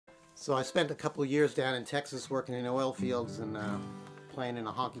So I spent a couple of years down in Texas working in oil fields and playing in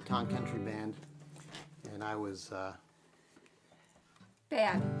a honky-tonk country band. And I was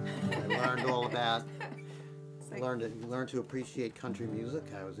bad. I learned all about learned to appreciate country music.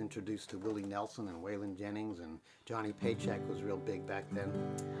 I was introduced to Willie Nelson and Waylon Jennings, and Johnny Paycheck was real big back then.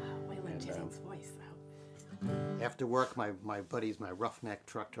 Waylon Jennings' voice, though. After work, my buddies, my roughneck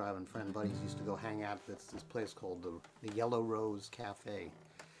truck driving friend buddies, used to go hang out at this place called the Yellow Rose Cafe,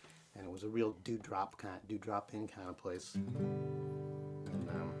 and it was a real dewdrop in kind of place. And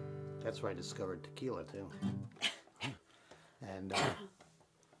that's where I discovered tequila too. And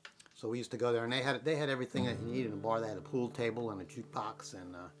so we used to go there, and they had everything that you needed in a bar. They had a pool table and a jukebox,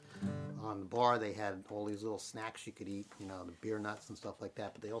 and on the bar they had all these little snacks you could eat, you know, the beer nuts and stuff like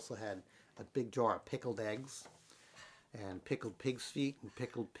that. But they also had a big jar of pickled eggs and pickled pig's feet and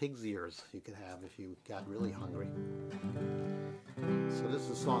pickled pig's ears you could have if you got really hungry. So this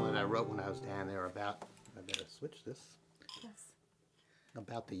is a song that I wrote when I was down there about, I better switch this. Yes.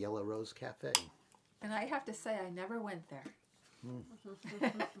 About the Yellow Rose Cafe. And I have to say, I never went there.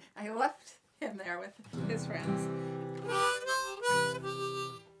 I left him there with his friends.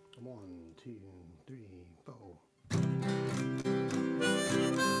 1, 2, 3, 4.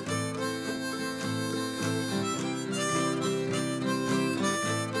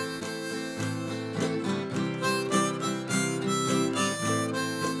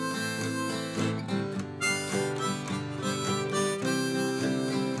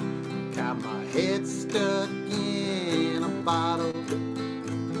 Got my head stuck in a bottle.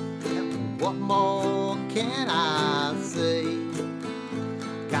 What more can I say?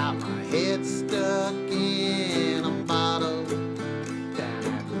 Got my head stuck in a bottle down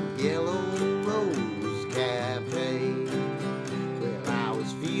at the Yellow Rose Cafe. Well, I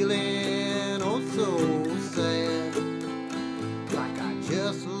was feeling oh so sad, like I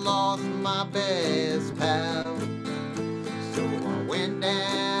just lost my best pal. So I went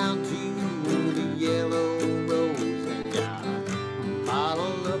down to the Yellow Rose and got a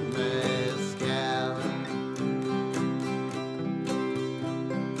bottle of mezcal.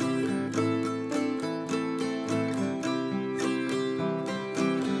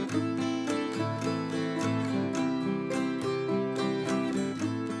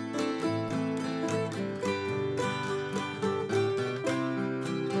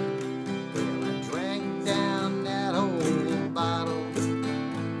 Well, I drank down that whole bottle.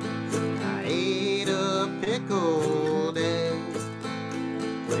 I ate a pickled egg.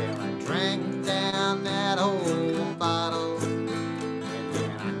 Well, I drank down that whole bottle, and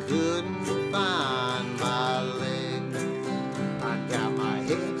then I couldn't find my leg. I got my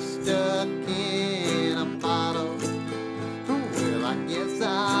head stuck in a bottle. Well, I guess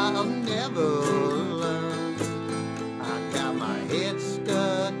I'll never learn. I got my head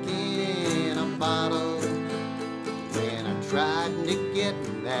stuck in a bottle when I tried to get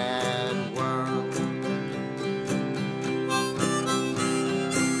that worm.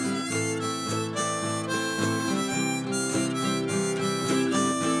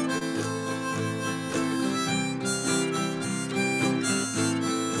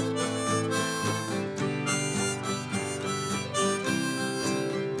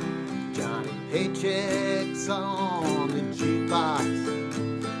 Johnny Paycheck's on the jukebox,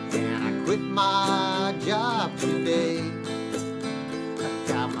 and I quit my job today. I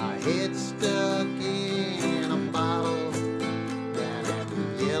got my head stuck in a bottle down at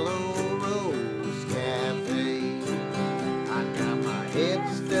the Yellow Rose Cafe. I got my head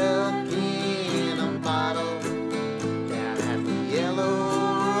stuck in a bottle down at the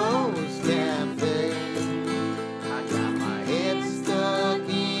Yellow Rose Cafe. I got my head stuck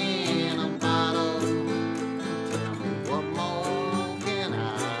in a bottle. Tell me what more can I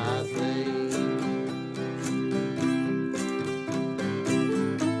say?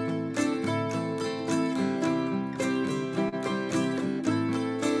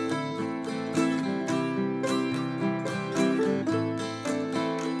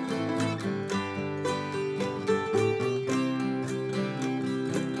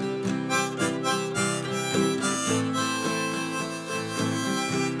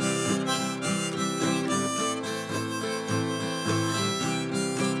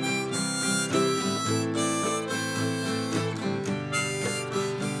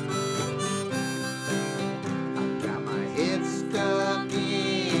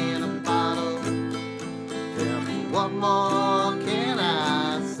 What more can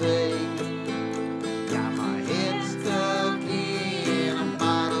I say? Got my head stuck in a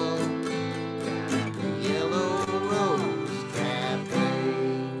bottle down at the Yellow Rose Cafe.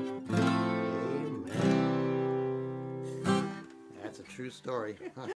 Amen. That's a true story.